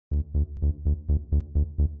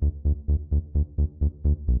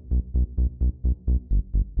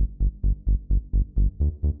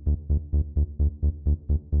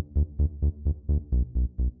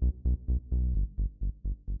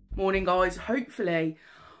Morning guys, hopefully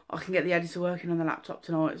I can get the editor working on the laptop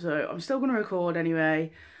tonight, so I'm still going to record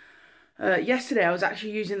anyway. Yesterday I was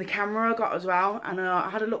actually using the camera I got as well, and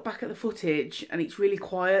I had a look back at the footage and it's really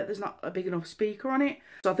quiet, there's not a big enough speaker on it.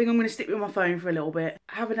 So I think I'm going to stick with my phone for a little bit.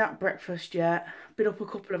 I haven't had breakfast yet, been up a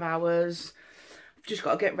couple of hours. I've just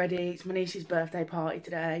got to get ready, it's my niece's birthday party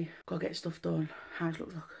today. Got to get stuff done. House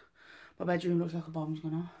looks like, my bedroom looks like a bomb's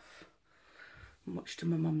gone off. Much to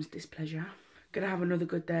my mum's displeasure. Gonna have another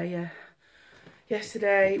good day, yeah.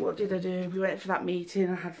 Yesterday, what did I do? We went for that meeting,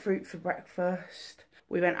 I had fruit for breakfast.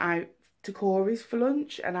 We went out to Corey's for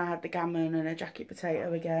lunch and I had the gammon and a jacket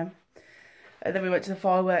potato again. And then we went to the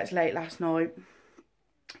fireworks late last night.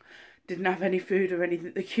 Didn't have any food or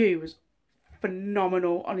anything. The queue was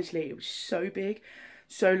phenomenal, honestly. It was so big,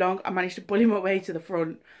 so long. I managed to bully my way to the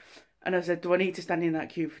front and I said, do I need to stand in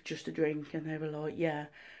that queue for just a drink? And they were like, yeah.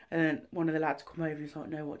 And then one of the lads come over and he's like,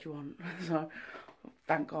 no, what do you want? So,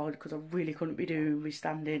 thank God, because I really couldn't be doing with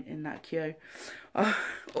standing in that queue.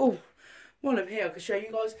 Oh, while I'm here, I can show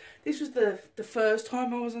you guys. This was the first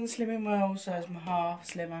time I was on Slimming Well, so it's my half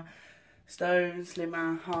slimmer, stone,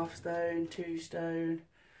 slimmer, half stone, 2 stone.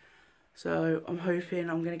 So I'm hoping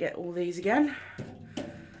I'm going to get all these again.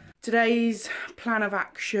 Today's plan of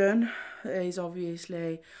action is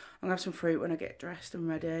obviously I'm going to have some fruit when I get dressed and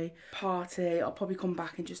ready. Party, I'll probably come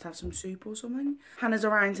back and just have some soup or something. Hannah's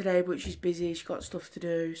around today, but she's busy, she's got stuff to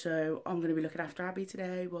do, so I'm going to be looking after Abby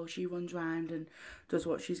today while she runs around and does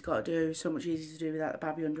what she's got to do. So much easier to do without the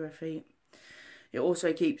baby under her feet. It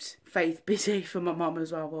also keeps Faith busy for my mum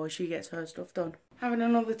as well while she gets her stuff done. Having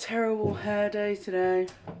another terrible hair day today.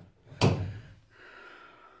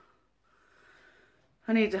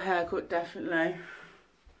 I need a haircut, definitely.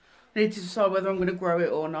 I need to decide whether I'm going to grow it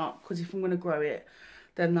or not, because if I'm going to grow it,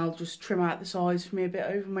 then I'll just trim out the sides for me a bit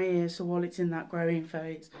over my ears, so while it's in that growing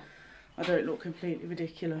phase, I don't look completely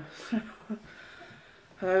ridiculous.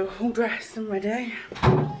 So, all dressed and ready.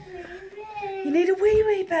 You need a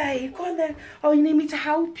wee, babe. Go on then. Oh, you need me to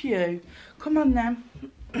help you? Come on then.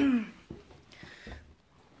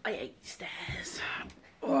 I hate stairs.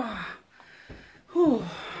 Oh. Oh.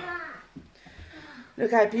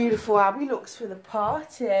 Look how beautiful Abby looks for the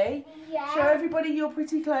party. Yeah. Show everybody your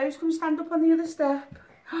pretty clothes. Come stand up on the other step.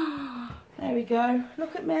 There we go.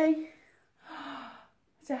 Look at me.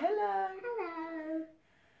 Say hello. Hello.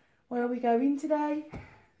 Where are we going today?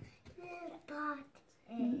 Party.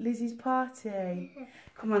 Lizzie's party.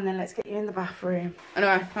 Come on then, let's get you in the bathroom.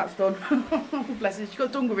 Anyway, that's done. Bless her. She's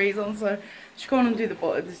got dungarees on, so she can't undo the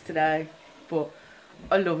buttons today. But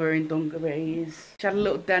I love her in dungarees. She had a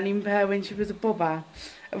little denim pair when she was a bubba,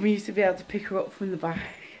 and we used to be able to pick her up from the back.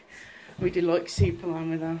 We did like Superman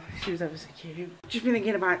with her. She was ever so cute. Just been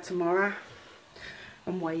thinking about tomorrow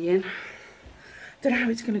and weighing. Don't know how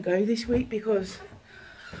it's going to go this week because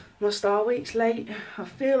my Star Week's late. I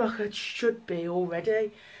feel like I should be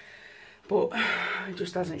already, but it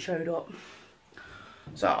just hasn't showed up.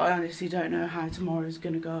 So I honestly don't know how tomorrow's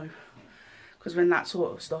going to go. Because when that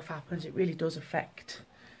sort of stuff happens, it really does affect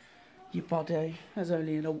your body, as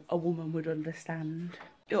only a woman would understand.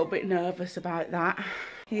 A little bit nervous about that.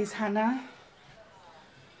 Here's Hannah.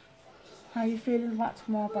 How are you feeling about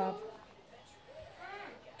tomorrow, Bab?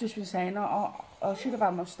 Just been saying, I should have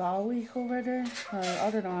had my Star Week already. So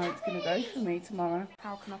I don't know how it's going to go for me tomorrow.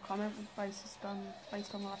 How can I comment based on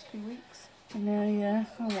the last 2 weeks? I know, yeah.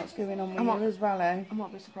 And what's going on with you as well, eh? I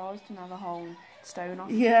might be surprised to know the whole stone off.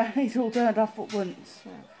 Yeah, he's all turned off at once.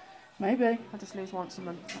 Yeah. Maybe. I just lose once a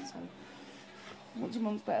month, that's all. Once a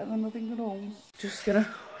month's better than nothing at all. Just gonna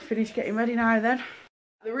finish getting ready now then.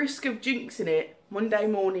 The risk of jinxing it, Monday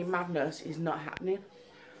morning madness, is not happening.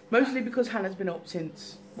 Mostly because Hannah's been up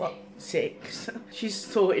since, what, 6. She's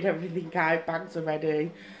sorted everything out, bags are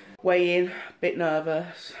ready. Weighing, a bit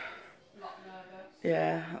nervous. A lot nervous?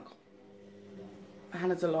 Yeah.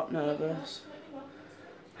 Hannah's a lot nervous.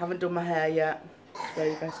 Haven't done my hair yet.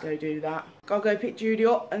 So best go do that. Gotta go pick Judy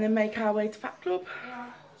up and then make our way to Fat Club. Yeah.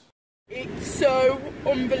 It's so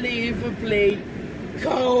unbelievably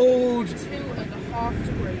cold. 2.5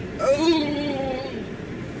 degrees. Oh.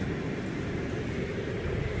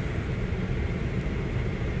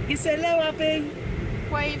 You say hello, Abby.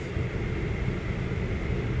 Wave.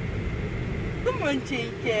 Come on,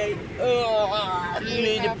 cheeky. Oh, I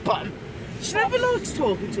need a bun. She never likes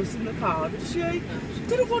talking to us in the car, does she? I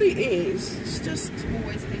don't know what it is. It's just...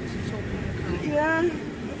 Always thinks she's talking in the car. Yeah.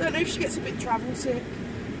 I don't know if she gets a bit travel sick.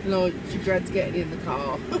 Like, she dreads getting in the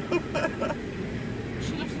car.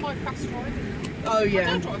 She loves my fast driving. Oh yeah. I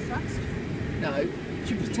don't drive fast. No.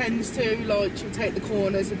 She pretends to, like, she'll take the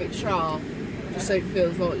corners a bit sharp, just so it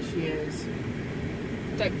feels like she is.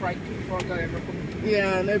 Don't brake before I go over a bump.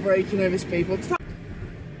 Yeah, no braking over speed bumps.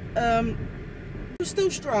 We're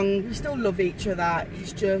still strong, we still love each other,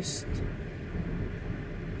 it's just...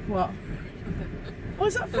 What? Oh,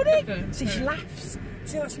 is that funny? See, she laughs.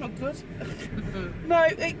 See, that's not good. No,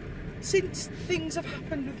 since things have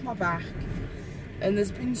happened with my back, and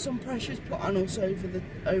there's been some pressures put on us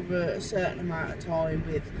over a certain amount of time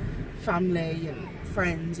with family and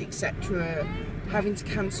friends, etc., having to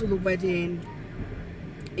cancel the wedding,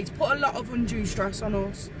 it's put a lot of undue stress on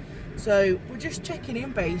us. So we're just checking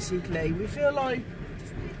in basically. We feel like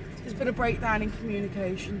there's been a breakdown in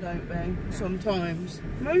communication, don't we? Sometimes.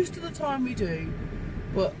 Most of the time we do,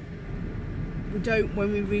 but we don't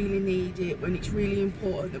when we really need it. When it's really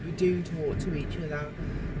important that we do talk to each other,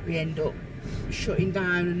 we end up shutting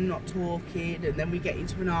down and not talking, and then we get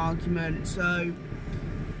into an argument. So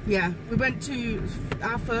yeah, we went to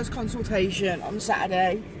our first consultation on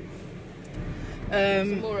Saturday.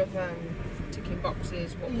 It's more of ticking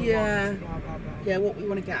boxes, what we want, blah blah blah. Yeah, what we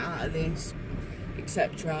want to get out of this,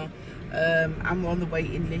 etc. And we're on the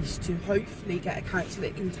waiting list to hopefully get a counsellor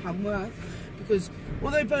in Tamworth, because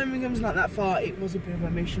although Birmingham's not that far, it was a bit of a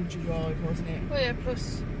mission to drive, wasn't it? Well, yeah,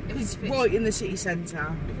 plus it's right in the city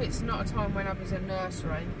centre. If it's not a time when Abby's in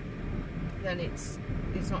nursery, then it's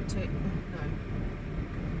not too...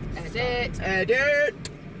 No. Edit!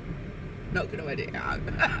 Not going to edit it out.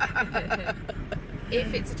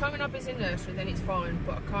 If it's a time when Abby's in nursery, then it's fine,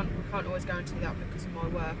 but we can't always guarantee that because of my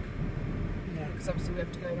work. Yeah. Because obviously we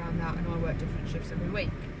have to go around that, and I work different shifts every week.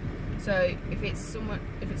 So if it's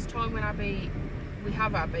a time when we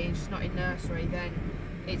have Abby and she's not in nursery, then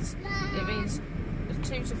it means a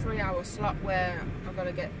 2 to 3 hour slot where I've got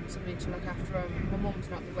to get somebody to look after her. My mum's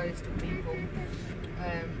not the wellest of people,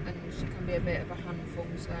 and she can be a bit of a handful.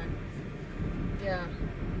 So yeah.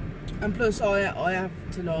 And plus, I have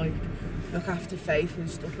to like look after Faith and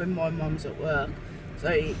stuff when my mum's at work, so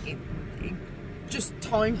it just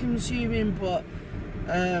time consuming. But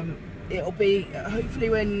it'll be hopefully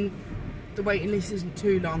when the waiting list isn't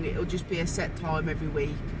too long, it'll just be a set time every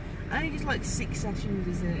week. I think it's like 6 sessions,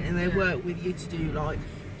 isn't it? And they work with you to do like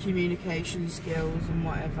communication skills and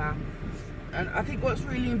whatever. And I think what's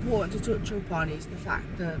really important to touch upon is the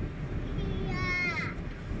fact that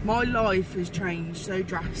my life has changed so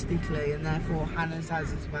drastically, and therefore Hannah's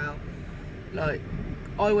has as well. Like,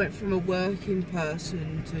 I went from a working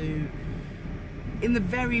person to, in the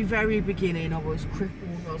very, very beginning, I was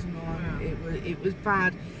crippled, wasn't I? Yeah. It was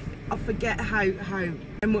bad. I forget how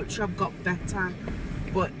much I've got better,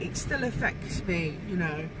 but it still affects me, you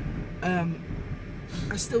know.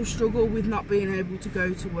 I still struggle with not being able to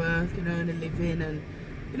go to work and earn a living, and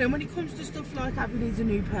you know, when it comes to stuff like Abby needs a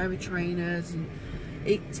new pair of trainers, and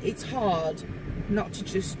it's hard not to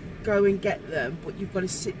just go and get them, but you've got to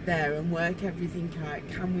sit there and work everything out.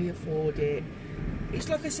 Can we afford it? It's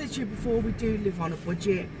like I said to you before, we do live on a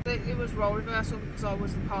budget. It was role reversal because I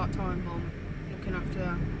was the part-time mum looking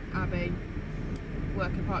after Abby,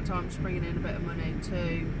 working part-time, just bringing in a bit of money,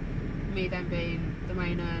 to me then being the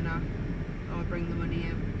main earner. I bring the money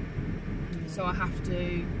in, so I have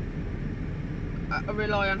to I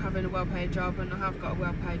rely on having a well-paid job, and I have got a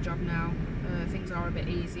well-paid job now. Things are a bit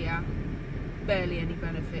easier, barely any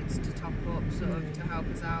benefits to top up, sort of, to help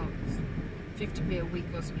us out. 50p a week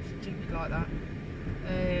or something stupid like that.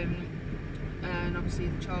 And obviously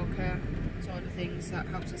the childcare side of things, that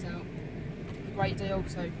helps us out a great deal.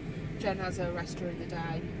 So Jen has her rest during the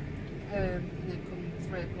day, and then come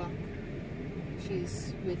 3 o'clock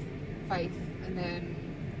she's with Faith, and then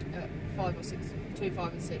at 5 or 6, between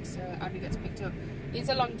 5 and 6, Abby gets picked up. It's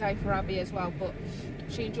a long day for Abby as well, but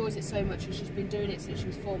she enjoys it so much, and she's been doing it since she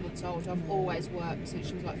was 4 months old. I've always worked since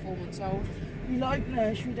she was like 4 months old. You like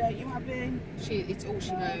nursery, don't you, Abby? It's all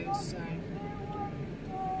she knows, so.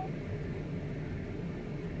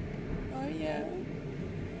 Oh yeah.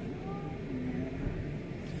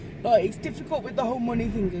 Like, it's difficult with the whole money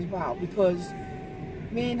thing as well, because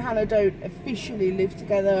me and Hannah don't officially live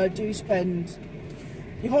together. I do spend,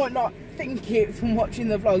 you might not think it from watching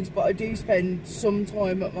the vlogs, but I do spend some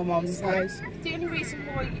time at my mum's house. The only reason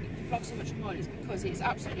why you vlog so much of mine is because it's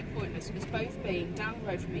absolutely pointless with us both being down the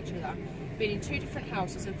road from each other, being in 2 different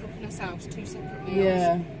houses and cooking ourselves 2 separate meals.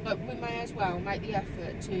 Yeah. Like, we may as well make the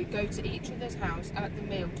effort to go to each other's house at the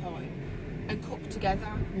meal time and cook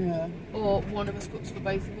together. Yeah. Or one of us cooks for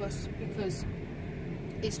both of us, because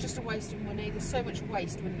it's just a waste of money. There's so much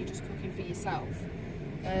waste when you're just cooking for yourself.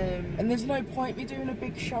 And there's no point me doing a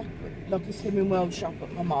big shop, like a Slimming World shop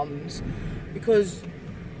at my mum's, because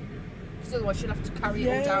otherwise you'll have to carry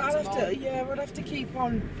it all down I'd have to keep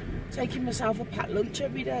on taking myself a packed lunch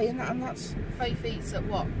every day, and that's... Faith eats at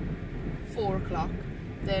what? 4 o'clock.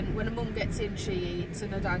 Then when a mum gets in, she eats,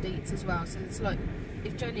 and her dad eats as well. So it's like,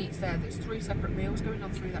 if Jen eats there's 3 separate meals going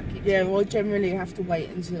on through that kitchen. Yeah, well, I generally have to wait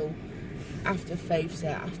until after Faith's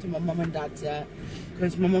there, after my mum and dad's there,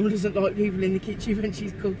 because my mum doesn't like people in the kitchen when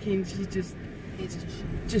she's cooking. She's just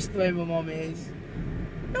the way my mum is.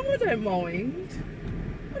 No, I don't mind.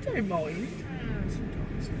 But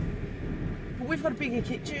we've got a bigger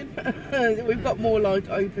kitchen. We've got more like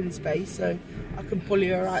open space, so I can bully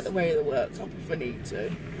her out the way of the worktop if I need to.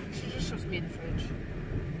 She just shoves me in the fridge.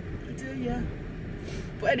 I do, yeah.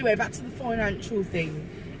 But anyway, back to the financial thing.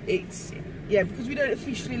 It's, yeah, because we don't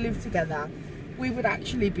officially live together, we would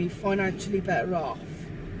actually be financially better off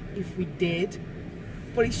if we did.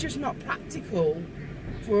 But it's just not practical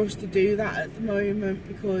for us to do that at the moment,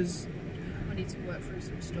 because I need to work through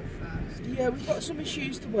some stuff first. Yeah, we've got some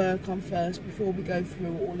issues to work on first before we go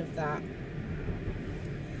through all of that.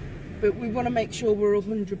 But we want to make sure we're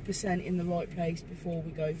 100% in the right place before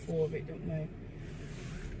we go for it, don't we?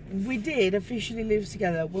 We did officially live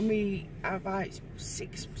together when we, about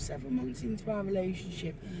 6-7 months into our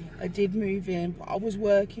relationship. I did move in, but I was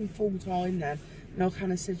working full time then, and I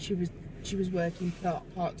kind of said she was working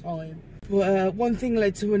part time. But one thing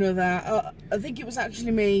led to another. I think it was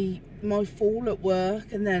actually my fall at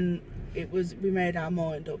work, and then we made our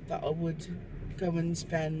mind up that I would go and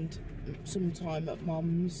spend some time at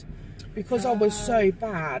mum's, because I was so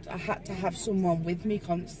bad. I had to have someone with me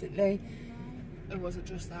constantly. It wasn't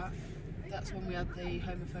just that. That's when we had the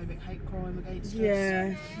homophobic hate crime against us.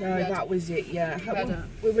 Yeah, no, that was it. Yeah,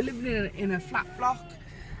 we were living in a flat block,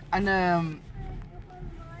 and there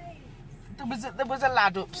was a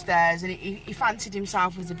lad upstairs, and he fancied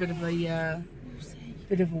himself as a bit of a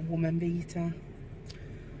woman beater.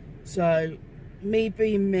 So, me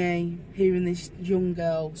being me, hearing this young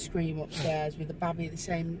girl scream upstairs with a babby the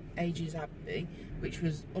same age as Abby, which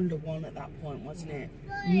was under 1 at that point, wasn't it?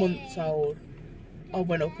 Months old. I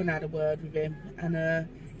went up and had a word with him, and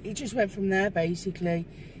it just went from there. Basically,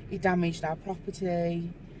 he damaged our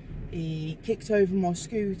property. He kicked over my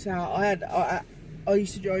scooter. I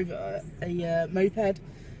used to drive a moped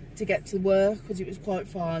to get to work because it was quite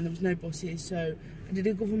far and there was no buses, so I did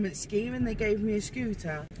a government scheme and they gave me a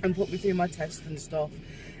scooter and put me through my test and stuff.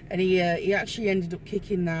 And he actually ended up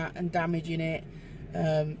kicking that and damaging it.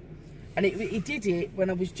 And he did it when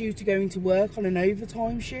I was due to go into work on an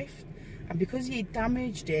overtime shift. And because he had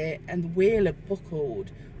damaged it and the wheel had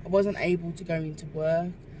buckled, I wasn't able to go into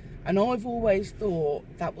work. And I've always thought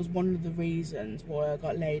that was one of the reasons why I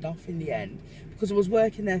got laid off in the end, because I was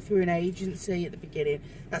working there through an agency at the beginning.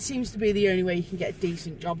 That seems to be the only way you can get a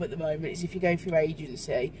decent job at the moment, is if you go through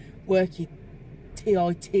agency, work your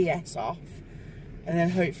TITS off, and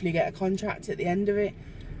then hopefully get a contract at the end of it.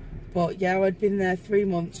 But yeah, I'd been there 3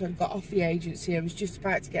 months, I got off the agency, I was just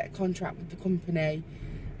about to get a contract with the company,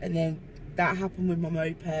 and then that happened with my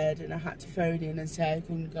moped, and I had to phone in and say I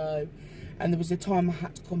couldn't go. And there was a time I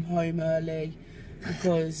had to come home early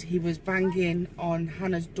because he was banging on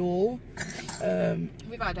Hannah's door.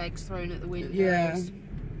 We've had eggs thrown at the windows. Yeah.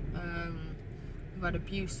 We've had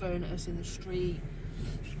abuse thrown at us in the street.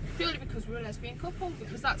 Purely because we're a lesbian couple,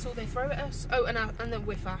 because that's all they throw at us. Oh, and then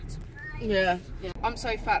we're fat. Yeah. Yeah. I'm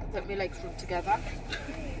so fat that my legs rub together.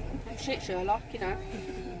 I'm shit Sherlock, you know.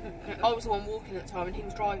 I was the one walking at the time and he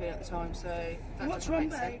was driving at the time, so that doesn't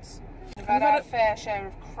make sense. We've had our fair share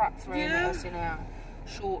of crap thrown at us in our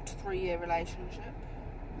short 3-year relationship.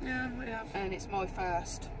 Yeah, we have. And it's my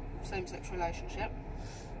first same-sex relationship.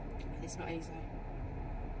 It's not easy.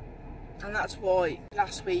 And that's why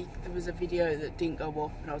last week there was a video that didn't go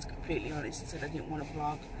up, and I was completely honest and said I didn't want to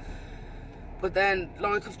vlog. But then,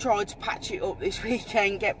 like, I've tried to patch it up this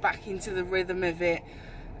weekend, get back into the rhythm of it,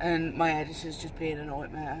 and my editor's just being a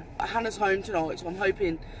nightmare. Hannah's home tonight, so I'm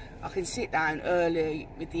hoping I can sit down early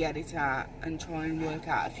with the editor and try and work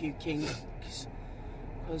out a few kinks,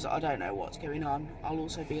 because I don't know what's going on. I'll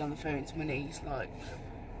also be on the phone to my niece, like,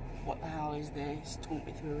 what the hell is this? Talk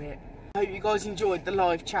me through it. I hope you guys enjoyed the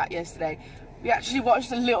live chat yesterday. We actually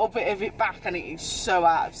watched a little bit of it back and it is so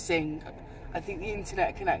out of sync. I think the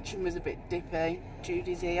internet connection was a bit dippy.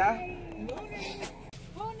 Judy's here. Morning.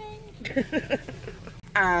 Morning.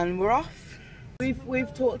 And we're off.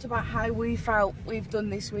 We've talked about how we felt we've done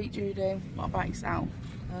this week, Judy. What about yourself?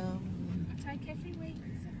 I take every week.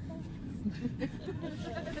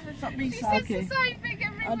 Stop being She says the sarky. same thing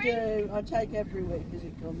every week. I do. I take every week as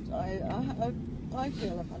it comes. I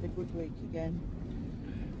feel I've had a good week again.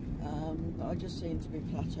 I just seem to be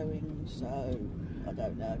plateauing, so I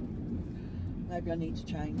don't know. Maybe I need to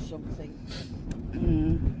change something.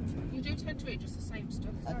 You do tend to eat just the same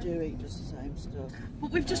stuff. I do eat just the same stuff.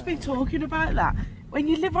 But we've just been talking about that. When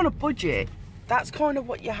you live on a budget, that's kind of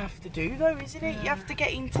what you have to do though, isn't it? You have to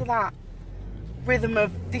get into that rhythm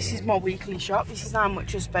of, this is my weekly shop, this is how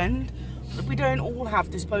much I spend. We don't all have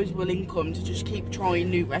disposable income to just keep trying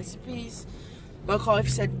new recipes. Like I've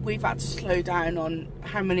said, we've had to slow down on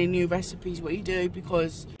how many new recipes we do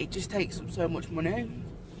because it just takes up so much money.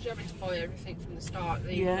 You're having to buy everything from the start.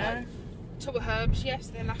 Yeah. Tub of herbs, yes,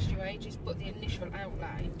 they last you ages, but the initial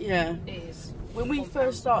outlay is... When we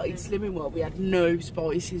first started Slimmimg, we had no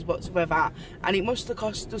spices whatsoever, and it must have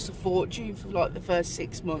cost us a fortune for like the first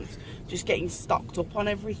 6 months just getting stocked up on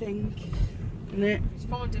everything, isn't it? It's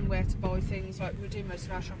finding where to buy things. Like we do most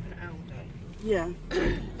of our shopping at Aldi. Yeah.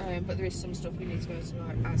 But there is some stuff we need to go to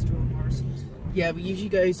like Asda or Morrison's for. Yeah, we usually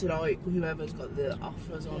go to like whoever's got the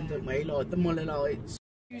offers on, don't we? Like the Muller lights.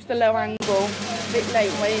 Use the low angle. A bit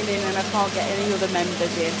late weighing in, and I can't get any other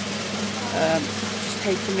members in. Just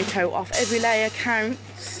taking my coat off. Every layer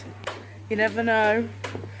counts. You never know.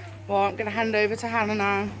 Well, I'm going to hand over to Hannah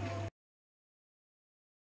now.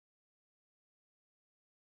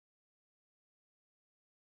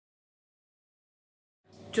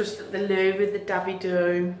 Just at the loo with the Dabby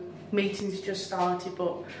Do. Meeting's just started,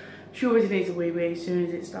 but she always needs a wee wee as soon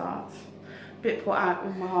as it starts. Bit put out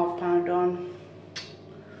with my £1/2 on.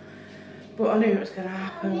 But I knew it was going to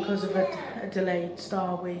happen because of a delayed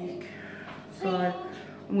star week. So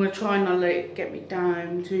I'm going to try and not let it get me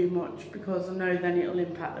down too much because I know then it'll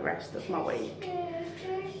impact the rest of my week.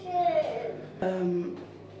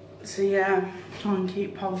 So yeah, try and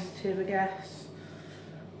keep positive, I guess.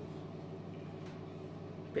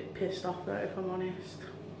 Bit pissed off though, if I'm honest.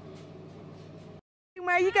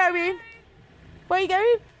 Where are you going? Where are you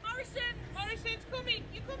going? Morrison's coming.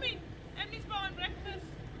 You're coming. Emily's buying breakfast.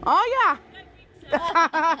 Oh yeah.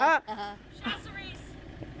 Shazzaries.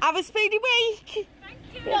 Have a speedy week. Thank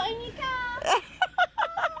you. Not in your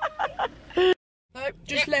car. Nope,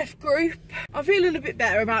 just left group. I'm feeling a bit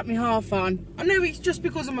better about my half on. I know it's just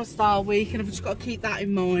because of my star week and I've just got to keep that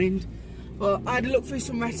in mind. But I had to look through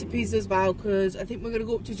some recipes as well because I think we're going to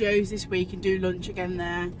go up to Joe's this week and do lunch again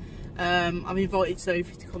there. I've invited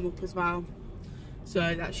Sophie to come up as well.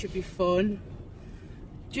 So that should be fun.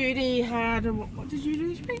 Judy had what did you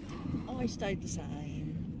do this week? I stayed the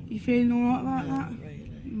same. You feeling alright about that? Not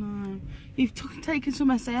really. No. You've taken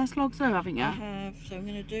some SAS logs though, haven't you? I have, so I'm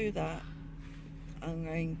going to do that.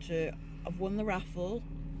 I've won the raffle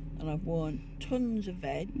and I've won tons of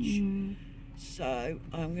veg. So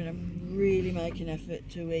I'm going to really make an effort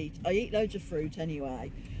to eat. I eat loads of fruit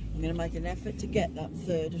anyway. I'm going to make an effort to get that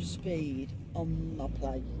third of speed on my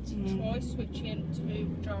plate. Try switching to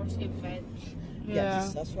majority of veg.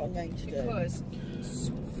 Yes, that's what I'm going to do. Because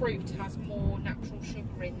fruit has more natural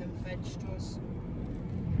sugar in than veg does.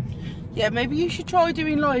 Yeah, maybe you should try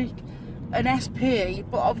doing like an SP,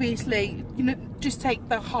 but obviously, you know, just take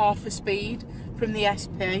the half a speed from the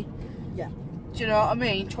SP. Yeah. Do you know what I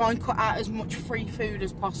mean? Try and cut out as much free food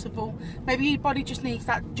as possible. Maybe your body just needs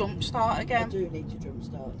that jump start again. I do need to jump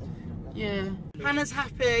start then. Yeah. Hannah's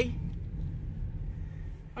happy.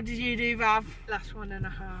 What did you do, Vav? Last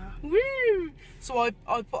 1.5. Woo! So I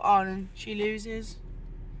put on and she loses.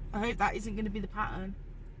 I hope that isn't going to be the pattern.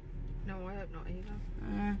 No, I hope not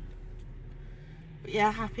either. But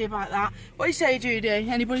yeah, happy about that. What do you say, Judy?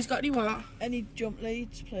 Anybody's got any what? Any jump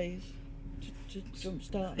leads, please? To jump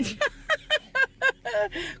start me.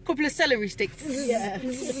 Couple of celery sticks. Yeah.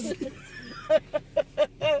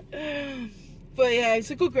 But yeah, it's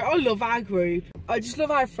a good group. I love our group. I just love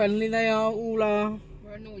how friendly they are, all are.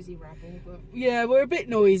 We're a noisy rabble, but... Yeah, we're a bit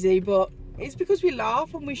noisy, but it's because we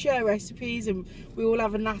laugh and we share recipes and we all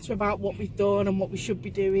have a natter about what we've done and what we should be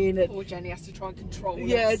doing. And poor Jenny has to try and control us.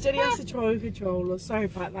 Yeah, Jenny has to try and control us. Sorry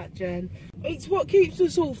about that, Jen. It's what keeps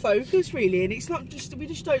us all focused, really, and it's not just, we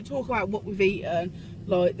just don't talk about what we've eaten.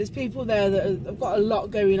 Like, there's people there that have got a lot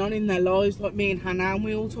going on in their lives, like me and Hannah, and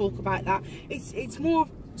we all talk about that. It's more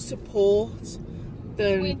support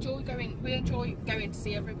than... We enjoy going to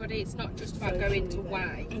see everybody. It's not just about going to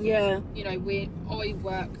weigh. Yeah. You know, I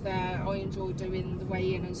work there. I enjoy doing the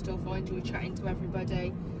weigh-in and stuff. I enjoy chatting to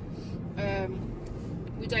everybody.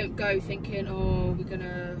 We don't go thinking, oh, we're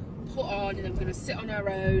gonna put on and then we're gonna sit on our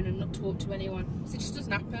own and not talk to anyone. So it just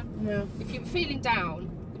doesn't happen. Yeah. If you're feeling down,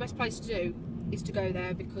 the best place to do is to go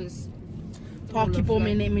there because Park your bum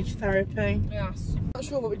in image therapy. Yes. Not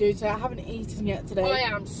sure what we're doing today. I haven't eaten yet today. I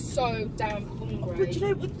am so damn hungry. But do you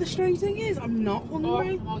know what the strange thing is? I'm not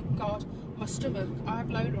hungry. Oh my god, my stomach. I had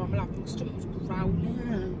load on my lap. My stomach was growling.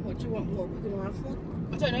 Yeah. Which do you want? What we're going to have then?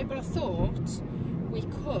 I don't know, but I thought we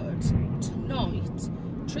could tonight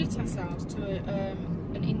treat ourselves to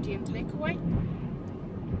an Indian takeaway.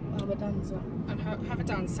 Have a dancer. And have a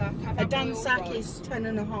dancer. Have A dancer is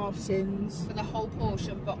 10.5 sins. for the whole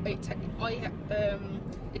portion, but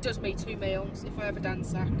it does me 2 meals if I have a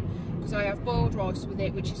dancer, because I have boiled rice with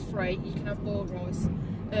it, which is free. You can have boiled rice,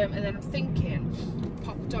 and then I'm thinking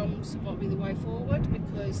poppadoms might be the way forward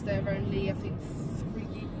because they're only, I think, 3.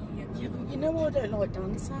 Yeah, but you know I don't like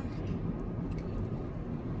dancer. Have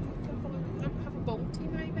a balti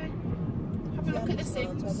maybe. Have a look at the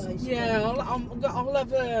things. Yeah, I'll have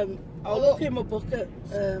I'll look in my book at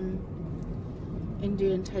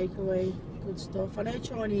Indian takeaway good stuff. I know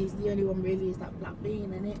Chinese, the only one really is that black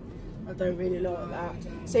bean in it. I don't really like that.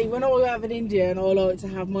 See, when I have an Indian, I like to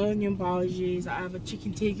have my onion bhajis. I have a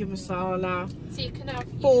chicken tikka masala. So you can have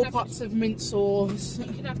 4 pots of mint sauce. You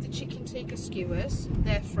can have the chicken tikka skewers.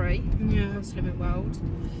 They're free. Yeah. On Slimmimg World.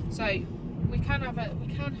 So we can have a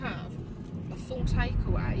full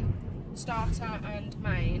takeaway, starter and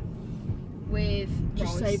main, with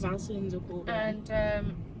Just rice. save our sins up all day.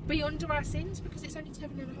 And be under our sins because it's only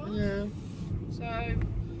 7.5. Yeah. So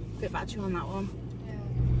Bit back to you on that one. yeah.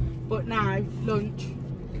 But now, lunch,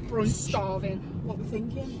 brunch. Starving. What we're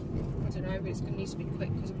thinking? I don't know, but it's going to need to be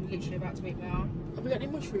quick because I'm literally about to eat my arm. Have we got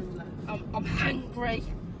any mushrooms left? I'm hungry.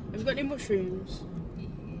 Have we got any mushrooms? Yeah.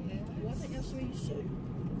 Why don't you have sweet soup?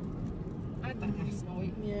 I had that last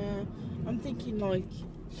night. Yeah. I'm thinking like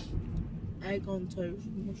egg on toast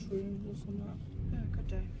and mushrooms or something. Yeah, could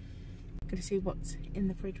do. Gonna see what's in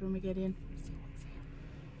the fridge when we get in.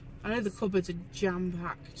 I know the cupboards are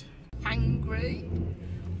jam-packed. Hungry.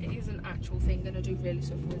 It is an actual thing, and I do really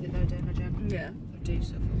suffer with it though, don't I, Jen? Yeah. I do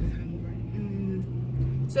suffer with hungry.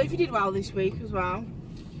 So if you did well this week as well,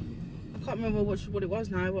 I can't remember what it was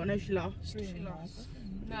now, but I know she lost. She lost.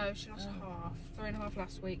 No, she lost half. 3.5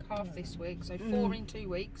 last week, half this week. So 4 in 2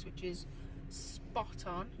 weeks, which is spot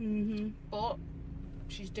on. But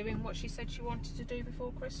she's doing what she said she wanted to do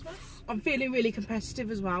before Christmas. I'm feeling really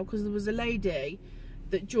competitive as well because there was a lady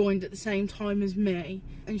that joined at the same time as me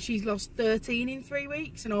and she's lost 13 in 3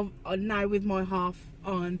 weeks, and I'm now with my half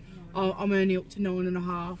on, I'm only up to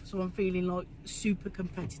 9.5, so I'm feeling like super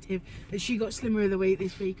competitive. And she got Slimmer of the Week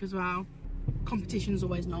this week as well. Competition's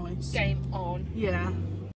always nice. Game on. Yeah.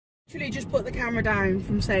 Actually just put the camera down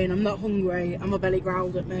from saying I'm not hungry and my belly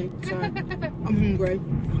growled at me, so I'm hungry.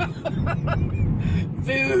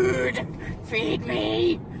 Food! Feed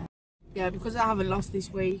me! Yeah, because I haven't lost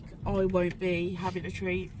this week, I won't be having a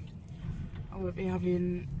treat. I won't be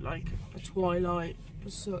having like a twilight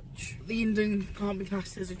as such. The Indian can't be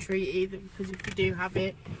classed as a treat either, because if you do have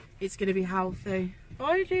it, it's going to be healthy.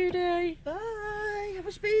 Bye, Judy! Bye, have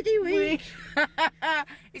a speedy week.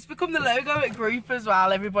 It's become the logo at group as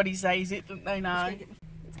well. Everybody says it, don't they now?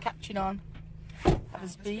 It's catching on. Have a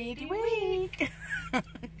speedy week.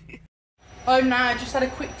 Now, just had a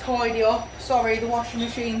quick tidy up. Sorry, the washing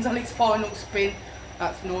machine's on its final spin.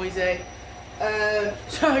 That's noisy.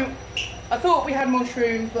 So, I thought we had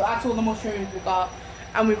mushrooms, but that's all the mushrooms we've got.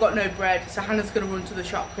 And we've got no bread, so Hannah's going to run to the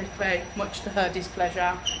shop quickly, much to her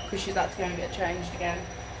displeasure, because she's had to go and get changed again.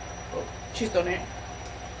 But she's done it.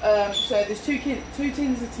 So there's two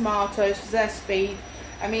tins of tomatoes, because they're speed.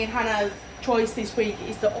 And me and Hannah's choice this week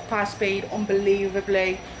is to up our speed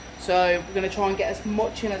unbelievably. So we're going to try and get as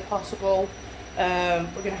much in as possible. We're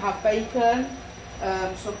going to have bacon,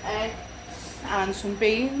 some eggs, and some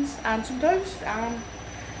beans, and some toast, and it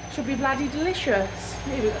should be bloody delicious.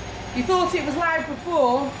 You thought it was loud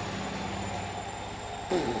before.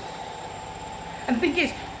 And the thing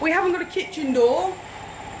is, we haven't got a kitchen door.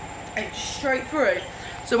 It's straight through.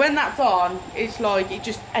 So when that's on, it's like it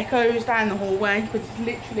just echoes down the hallway, because it's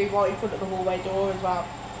literally right in front of the hallway door as well.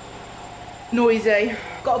 Noisy.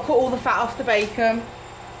 Got to cut all the fat off the bacon,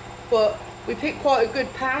 but we picked quite a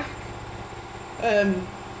good pack.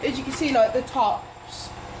 As you can see, like the tops,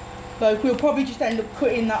 like we'll probably just end up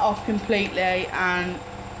cutting that off completely, and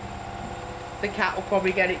the cat will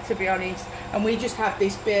probably get it, to be honest. And we just have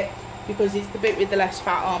this bit because it's the bit with the less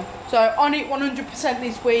fat on. So on it 100%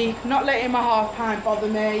 this week, not letting my £1/2 bother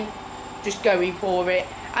me, just going for it.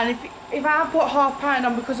 And if I put £1/2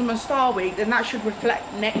 on because of my star week, then that should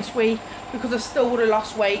reflect next week, because I still would have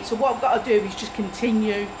lost weight. So what I've got to do is just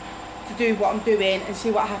continue to do what I'm doing and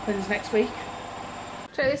see what happens next week.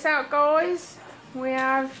 Check this out, guys. We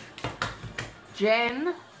have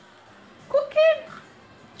Jen cooking.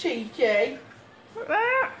 Cheeky. Look at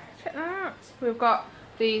that. Check that out. We've got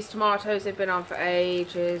these tomatoes. They've been on for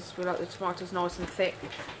ages. We like the tomatoes nice and thick.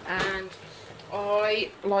 And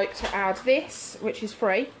I like to add this, which is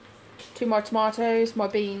free. to my tomatoes, my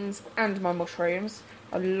beans and my mushrooms.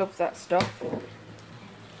 I love that stuff.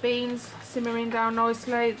 Beans simmering down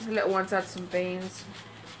nicely. The little ones had some beans.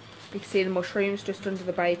 You can see the mushrooms just under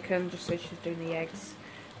the bacon, just so she's doing the eggs.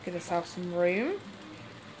 Give herself some room.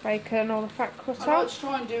 Bacon, all the fat cut I like out. to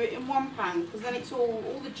try and do it in one pan because then it's all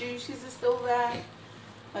the juices are still there.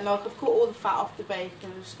 And like I've cut all the fat off the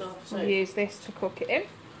bacon and stuff. So We'll use this to cook it in.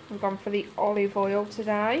 I've gone for the olive oil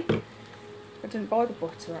today. I didn't buy the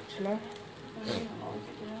butter actually.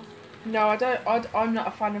 No, I don't. I'm not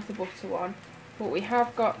a fan of the butter one. But we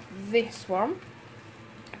have got this one,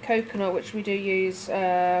 coconut, which we do use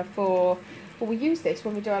for. Well, we use this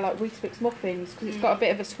when we do our like Weetabix muffins because it's got a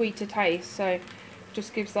bit of a sweeter taste. So it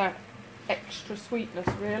just gives that extra sweetness,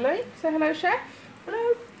 really. Say hello, chef.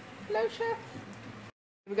 Hello, hello, chef.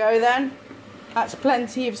 here we go then. That's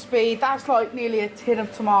plenty of speed. That's like nearly a tin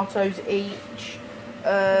of tomatoes each.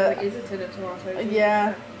 It is a tin of tomatoes.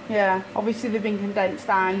 Yeah, yeah. Obviously they've been condensed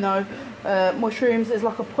down though. Mushrooms, there's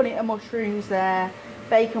like a punnet of mushrooms there.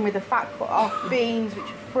 Bacon with the fat cut off. Beans, which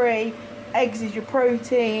are free. Eggs is your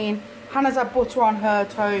protein. Hannah's had butter on her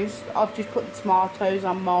toast. I've just put the tomatoes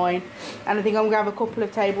on mine. And I think I'm going to have a couple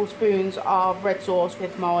of tablespoons of red sauce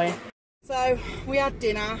with mine. So, we had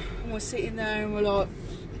dinner and we're sitting there and we're like,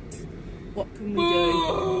 what can we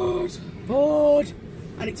do? Bored.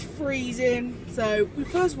 And it's freezing. So,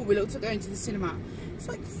 first of all, we looked at going to the cinema. It's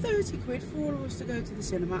like 30 quid for all of us to go to the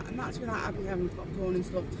cinema. And that's without Abby having popcorn and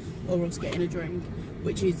stuff. Or us getting a drink.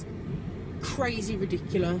 Which is crazy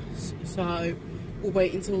ridiculous. So, we'll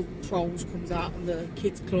wait until Trolls comes out on the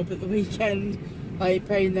kids club at the weekend. Like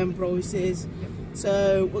paying them prices.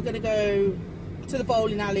 So, we're going to go to the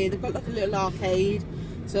bowling alley. They've got like a little arcade.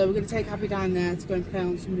 So we're going to take Abby down there to go and play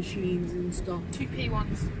on some machines and stuff. 2p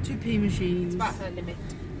ones. 2p machines. It's about her limit.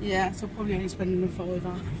 Yeah, so probably only spending a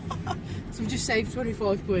fiver. So we've just saved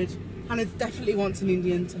 25 quid. Hannah definitely wants an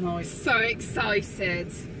Indian tonight. So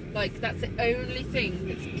excited. Like, that's the only thing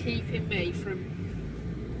that's keeping me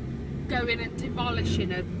from going and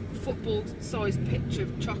demolishing a football-sized pitch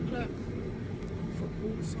of chocolate.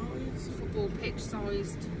 Football-sized? Football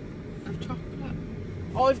pitch-sized of chocolate.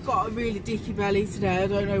 I've got a really dicky belly today. I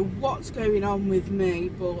don't know what's going on with me,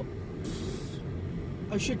 but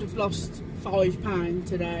I should have lost £5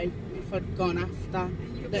 today if I'd gone after.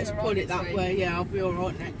 Let's put it that way. Yeah, I'll be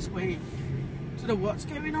alright next week. I don't know what's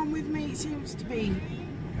going on with me. It seems to be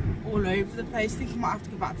all over the place. I think I might have to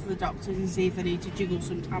go back to the doctors and see if they need to jiggle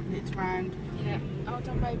some tablets around. Yeah. Hold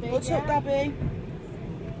on, baby. What's up, Gabby?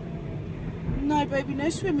 No, baby, no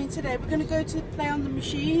swimming today. We're going to go to play on the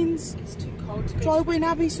machines. It's too cold to go. Try win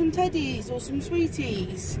Abby some teddies or some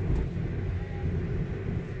sweeties.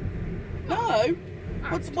 No?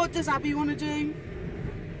 What does Abby want to do?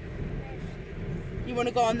 You want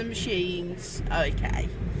to go on the machines? Okay.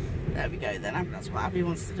 There we go then. That's what Abby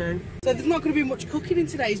wants to do. So there's not going to be much cooking in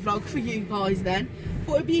today's vlog for you guys then.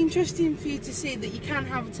 But it'd be interesting for you to see that you can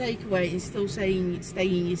have a takeaway and still stay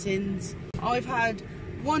in your sins. I've had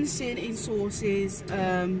 1 sin in sauces.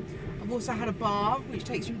 I've also had a bar, which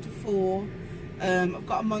takes me to 4. I've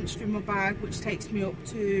got a monster in my bag, which takes me up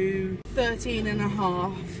to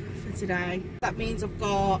 13.5 for today. That means I've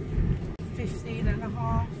got 15.5.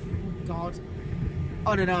 Oh God,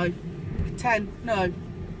 I don't know. 10? No.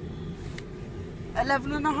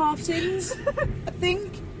 11.5 sins, I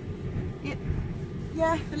think.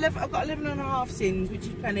 Yeah, 11. I've got 11.5 sins, which is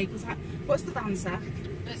plenty. Cause what's the answer?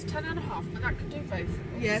 It's 10.5, but that could do both of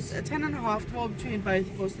us. Yeah, it's a 10.5 to roll between both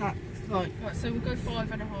of us. That's like Right, so we'll go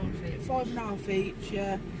 5.5 each. 5.5 each,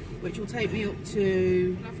 yeah, which will take me up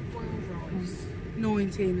to We'll have a boiled rice.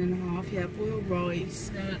 19.5. Yeah, boiled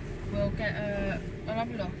rice. Then we'll get I'll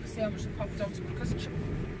have a look, see how much the poppadoms, because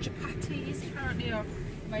chapatis apparently are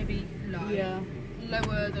maybe low. Yeah.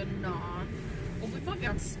 Lower than naan. Or we might be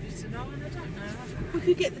able to split a naan, I don't know. We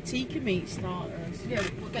could get the tikka meat starters. Yeah,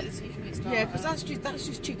 we'll get the tikka meat starter. Yeah, because that's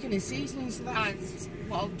just chicken and seasoning. So that's And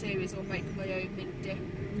what I'll do is I'll make my own mint dip.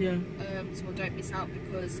 yeah. So I don't miss out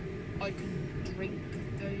because I can drink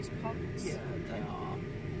those pots. Yeah, they are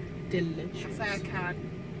delicious. I say I can.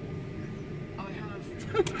 I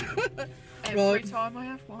have. Every Right. time I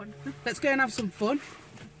have one. Let's go and have some fun.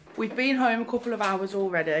 We've been home a couple of hours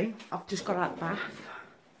already. I've just got out of the bath.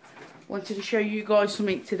 Wanted to show you guys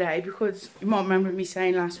something today because you might remember me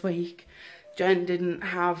saying last week Jen didn't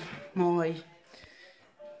have my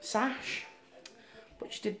sash,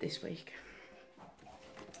 but she did this week.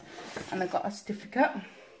 And I got a certificate.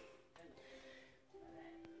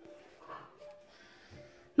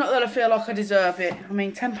 Not that I feel like I deserve it. I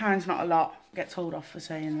mean, £10 not a lot. I get told off for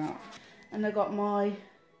saying that. And I got my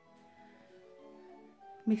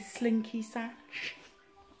Miss Slinky sash.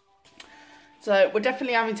 So we're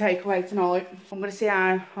definitely having takeaway tonight. I'm going to see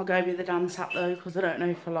how I'll go with the dance app though, because I don't know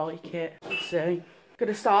if I like it. Let's see.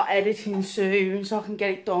 Going to start editing soon so I can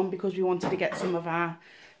get it done, because we wanted to get some of our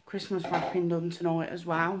Christmas wrapping done tonight as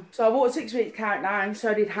well. So I bought 6 weeks countdown,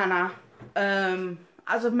 so did Hannah.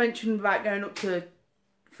 As I've mentioned about going up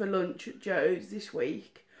for lunch at Joe's this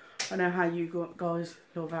week, I know how you guys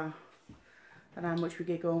love her and how much we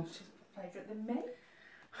giggle. She's my favourite than me.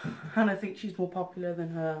 And I think she's more popular than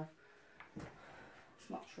her. It's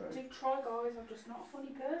not true. Do try, guys. I'm just not a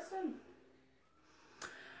funny person.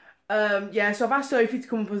 Yeah, so I've asked Sophie to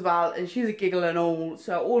come up as well, and she's a giggle and all.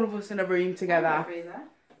 So all of us in a room together. I won't be there.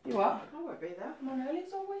 You what? I won't be there. I'm on early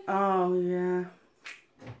all week. Oh yeah.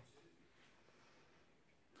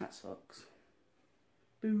 That sucks.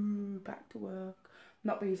 Boo, back to work.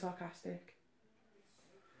 Not being sarcastic.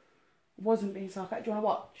 Wasn't being sarcastic. Do you want to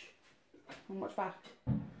watch? Want to watch back?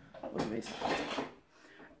 Wasn't being sarcastic.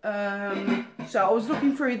 So I was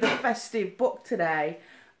looking through the festive book today,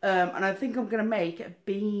 and I think I'm going to make a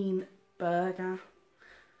bean burger.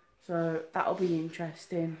 So that'll be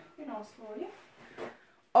interesting. Be nice for you.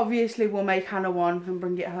 Obviously we'll make Hannah one and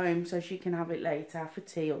bring it home so she can have it later for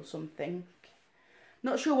tea or something.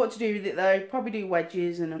 Not sure what to do with it though. Probably do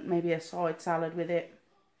wedges and maybe a side salad with it.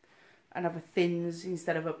 And have a thins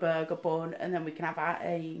instead of a burger bun. And then we can have our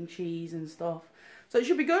egg and cheese and stuff. So it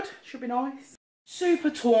should be good. Should be nice. Super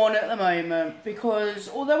torn at the moment because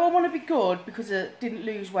although I want to be good because I didn't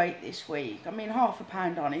lose weight this week. I mean, £0.5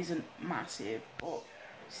 pound on isn't massive. But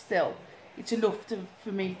still, it's enough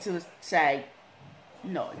for me to say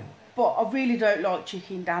no. But I really don't like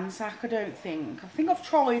chicken dansak, I don't think. I think I've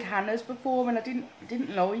tried Hannah's before and I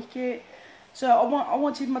didn't like it. So I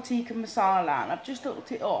wanted my tikka masala and I've just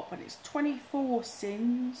looked it up and it's 24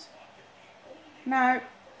 sins. Now,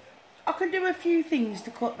 I can do a few things to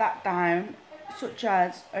cut that down, such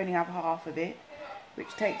as only have half of it, which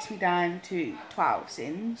takes me down to 12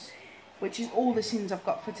 sins, which is all the sins I've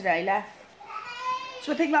got for today left.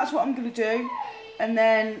 So I think that's what I'm going to do. And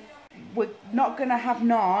then we're not going to have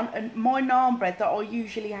naan, and my naan bread that I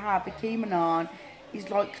usually have, the keema naan, is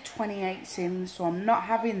like 28 sins, so I'm not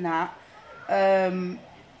having that.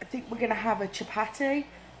 I think we're going to have a chapati.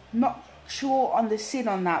 Not sure on the sin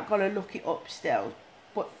on that, got to look it up still,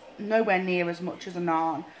 but nowhere near as much as a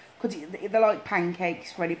naan, because they're like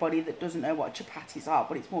pancakes for anybody that doesn't know what chapatis are,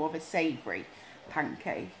 but it's more of a savoury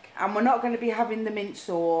pancake. And we're not going to be having the mint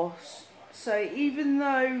sauce. So even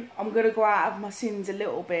though I'm going to go out of my sins a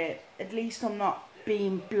little bit, at least I'm not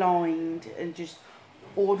being blind and just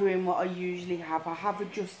ordering what I usually have. I have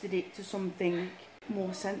adjusted it to something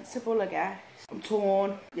more sensible, I guess. I'm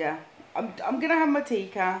torn. Yeah, I'm going to have my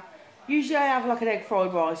tikka. Usually I have like an egg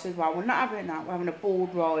fried rice as well. We're not having that. We're having a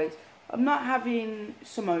boiled rice. I'm not having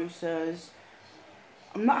samosas.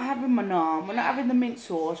 I'm not having my naan. We're not having the mint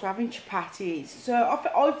sauce. We're having chapatis. So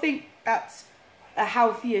I think that's a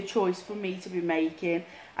healthier choice for me to be making.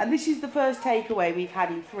 And this is the first takeaway we've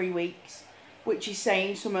had in 3 weeks, which is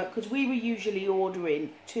saying something, because we were usually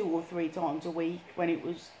ordering 2 or 3 times a week when it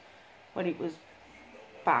was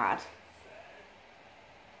bad.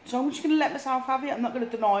 So I'm just going to let myself have it. I'm not going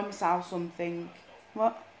to deny myself something.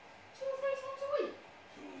 What? 2 or 3 times a week?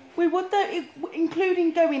 We would though,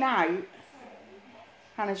 including going out.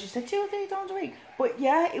 Hannah's just said 2 or 3 times a week. But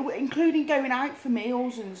yeah, including going out for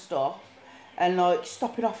meals and stuff. And like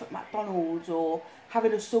stopping off at McDonald's or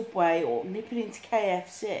having a Subway or nipping into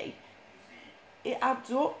KFC. It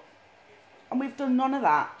adds up. And we've done none of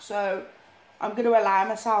that. So I'm going to allow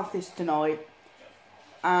myself this tonight.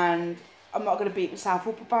 And I'm not going to beat myself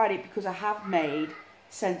up about it, because I have made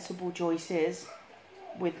sensible choices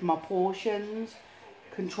with my portions,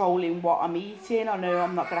 controlling what I'm eating. I know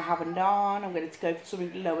I'm not going to have a naan. I'm going to go for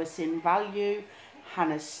something lower sin value.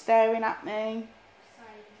 Hannah's staring at me.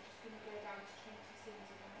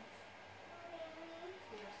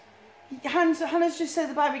 Hannah's just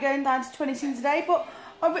said about me going down to 20 sins a day, but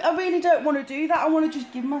I really don't want to do that. I want to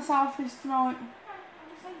just give myself this tonight.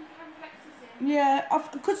 Yeah,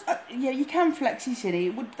 because yeah, you can flexi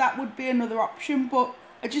sin. That would be another option, but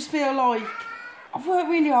I just feel like I've worked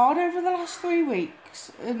really hard over the last 3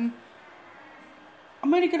 weeks, and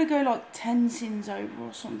I'm only going to go like 10 sins over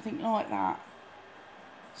or something like that.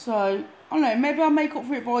 So I don't know. Maybe I'll make up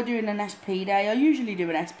for it by doing an SP day. I usually do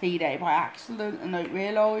an SP day by accident and don't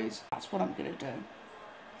realise. That's what I'm going to do.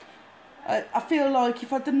 I feel like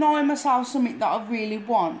if I deny myself something that I really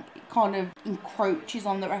want, it kind of encroaches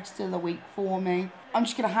on the rest of the week for me. I'm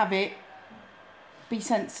just going to have it, be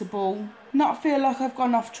sensible, not feel like I've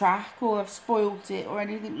gone off track or I've spoilt it or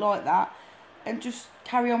anything like that, and just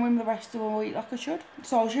carry on with the rest of the week like I should.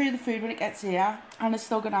 So I'll show you the food when it gets here, and I'm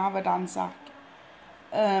still going to have a dansak.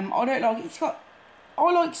 I don't like it.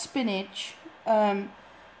 I like spinach,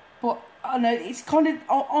 but I know it's kind of,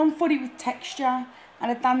 I'm funny with texture,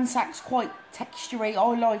 and a dansak's quite textury.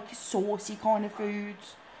 I like saucy kind of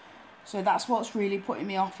foods, so that's what's really putting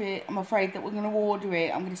me off it. I'm afraid that we're going to order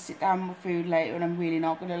it, I'm going to sit down with my food later and I'm really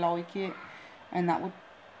not going to like it, and that would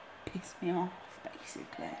piss me off,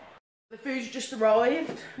 basically. The food's just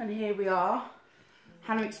arrived, and here we are.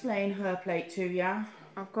 Hannah, explain her plate to you.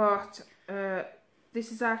 I've got,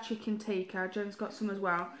 this is our chicken tikka. Jen's got some as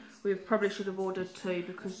well. We probably should have ordered 2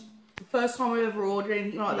 because... The first time we ever ordered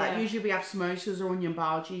anything like that, usually we have samosas or onion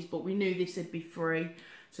bhajis, but we knew this would be free,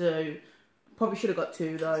 so probably should have got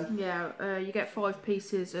 2 though. Yeah, you get 5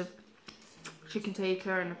 pieces of chicken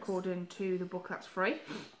tikka, and according to the book, that's free.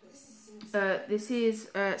 This is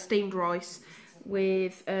steamed rice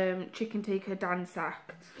with chicken tikka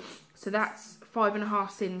dansak. So that's 5.5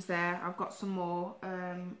 sins there. I've got some more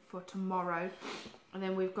for tomorrow. And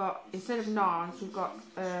then we've got, instead of naans, we've got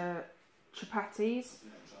chapatis,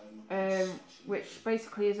 which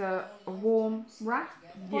basically is a warm wrap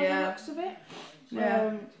by the looks of it.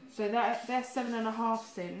 Yeah. So they're 7.5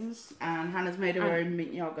 sins. And Hannah's made her own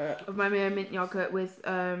mint yoghurt. I've made my own mint yoghurt with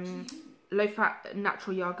low-fat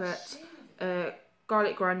natural yoghurt,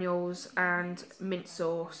 garlic granules and mint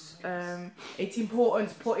sauce. It's important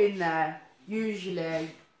to put in there,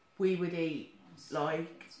 usually we would eat like...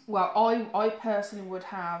 Well, I personally would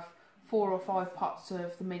have 4 or 5 pots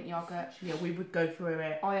of the mint yoghurt. Yeah, we would go through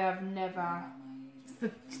it. I have never...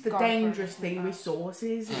 It's the dangerous thing with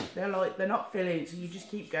sauces. They're not filling, so you just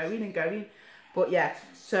keep going and going. But yeah,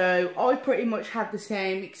 so I pretty much had the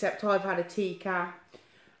same, except I've had a tikka.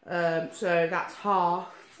 So that's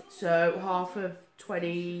half. So half of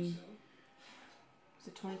 20... Is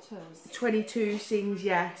it 22? 22 sins,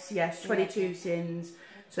 yes, 22 sins.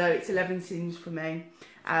 So it's 11 sins for me.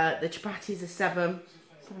 The chapatis are 7.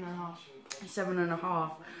 7.5.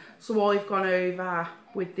 7.5. So I've gone over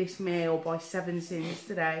with this meal by 7 sins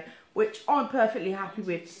today, which I'm perfectly happy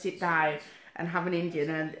with, to sit down and have an Indian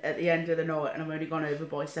and at the end of the night, and I've only gone over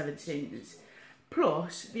by 7 sins.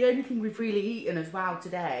 Plus, the only thing we've really eaten as well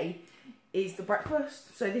today is the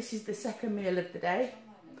breakfast. So this is the second meal of the day.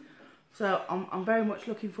 So I'm very much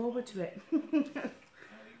looking forward to it.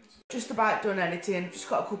 Just about done editing. Just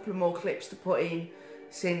got a couple of more clips to put in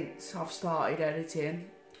since I've started editing.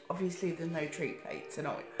 Obviously there's no treat plate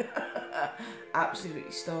tonight.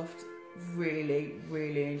 Absolutely stuffed. Really,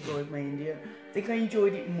 really enjoyed my Indian. I think I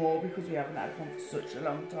enjoyed it more because we haven't had one for such a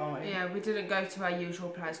long time. Yeah, we didn't go to our usual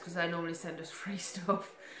place because they normally send us free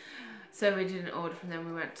stuff. So we didn't order from them.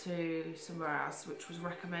 We went to somewhere else, which was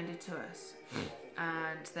recommended to us.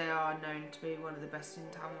 And they are known to be one of the best in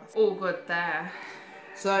town. All good there.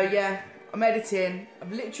 So yeah, I'm editing.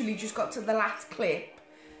 I've literally just got to the last clip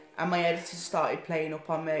and my editor started playing up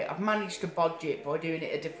on me. I've managed to bodge it by doing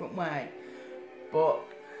it a different way. But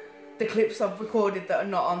the clips I've recorded that are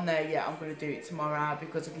not on there yet, I'm going to do it tomorrow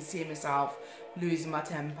because I can see myself losing my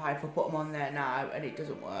temper if I put them on there now and it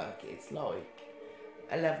doesn't work. It's like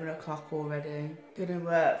 11 o'clock already.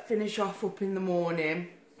 Gonna finish off up in the morning.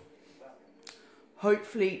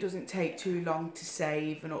 Hopefully it doesn't take too long to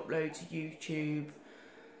save and upload to YouTube.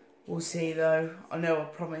 We'll see though. I know I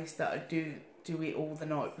promised that I'd do it all the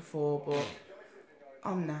night before, but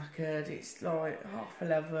I'm knackered. It's like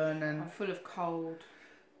 11:30 and... I'm full of cold.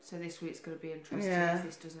 So this week's going to be interesting if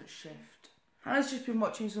this doesn't shift. Hannah's just been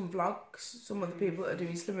watching some vlogs, some of the people that are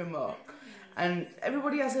doing Slimmimg, and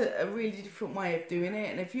everybody has a really different way of doing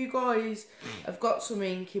it. And if you guys have got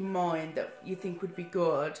something in mind that you think would be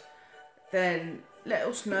good, then let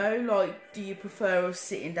us know. Like, do you prefer us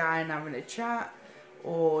sitting down and having a chat?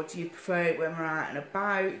 Or do you prefer it when we're out and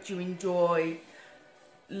about? Do you enjoy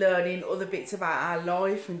learning other bits about our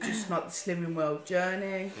life and just not the Slimming World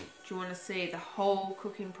journey? Do you want to see the whole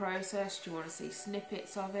cooking process? Do you want to see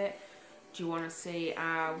snippets of it? Do you want to see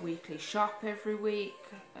our weekly shop every week?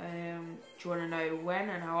 Do you want to know when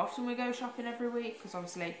and how often we go shopping every week? Because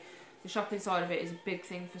obviously the shopping side of it is a big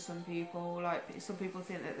thing for some people. Like, some people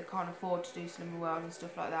think that they can't afford to do Slimming World and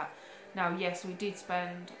stuff like that. Now, yes, we did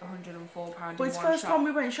spend £104 in one shop. But it's the first time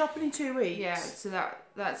we went shopping in 2 weeks. Yeah, so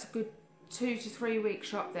that's a good 2 to 3 week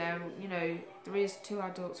shop there. You know, there is 2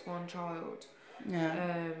 adults, 1 child.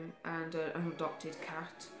 Yeah. And an adopted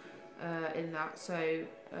cat in that. So,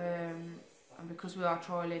 and because we are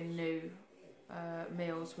trialling new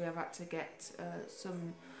meals, we have had to get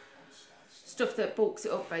some stuff that bulks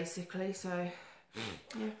it up, basically. So,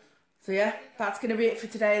 yeah. So yeah, that's going to be it for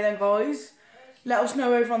today then, guys. Let us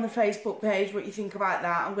know over on the Facebook page what you think about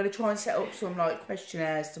that. I'm going to try and set up some like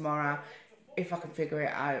questionnaires tomorrow, if I can figure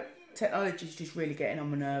it out. Technology's just really getting on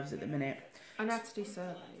my nerves at the minute. I know how to do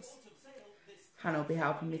surveys. Hannah will be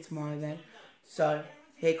helping me tomorrow then. So,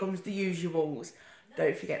 here comes the usuals.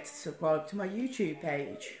 Don't forget to subscribe to my YouTube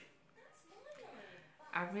page.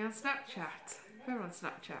 Add me on Snapchat. We're on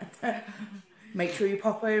Snapchat. Make sure you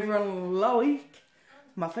pop over and like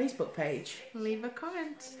my Facebook page. Leave a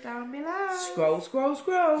comment down below. Scroll, scroll,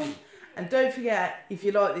 scroll. And don't forget, if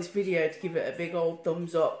you like this video, to give it a big old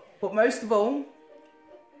thumbs up. But most of all...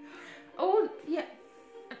 Oh, yeah.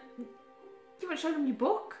 You haven't shown them your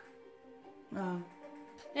book? Oh.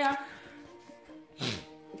 Yeah.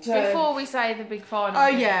 So, Before we say the big final. oh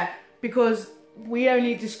yeah, because we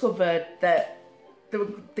only discovered that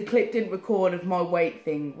the clip didn't record of my weight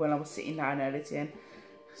thing when I was sitting down editing.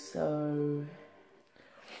 So...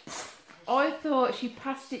 I thought she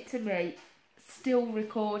passed it to me, still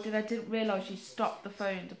recording. I didn't realise she stopped the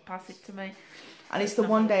phone to pass it to me. And it's the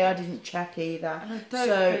one day I didn't check either. And I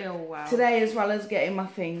don't feel well. Today, as well as getting my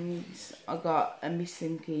things, I got a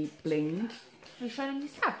missing key bling. Are you showing them your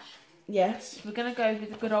stash? Yes. We're going to go with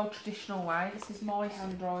the good old traditional way. This is my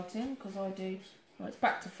handwriting, because I do... Well, it's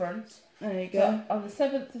back to front. There you go. So, on the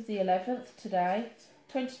 7th of the 11th, today,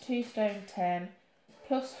 22 stone 10,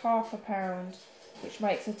 plus £0.5, which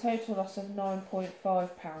makes a total loss of £9.5.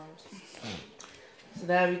 So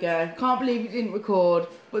there we go. Can't believe it didn't record.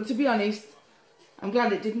 But to be honest, I'm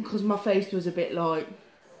glad it didn't, because my face was a bit like...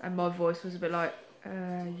 And my voice was a bit like,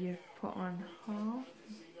 you've put on half.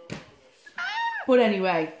 But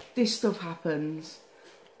anyway, this stuff happens.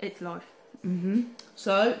 It's life.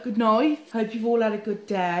 So, good night. Hope you've all had a good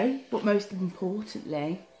day. But most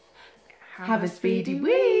importantly, have a speedy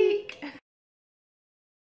week.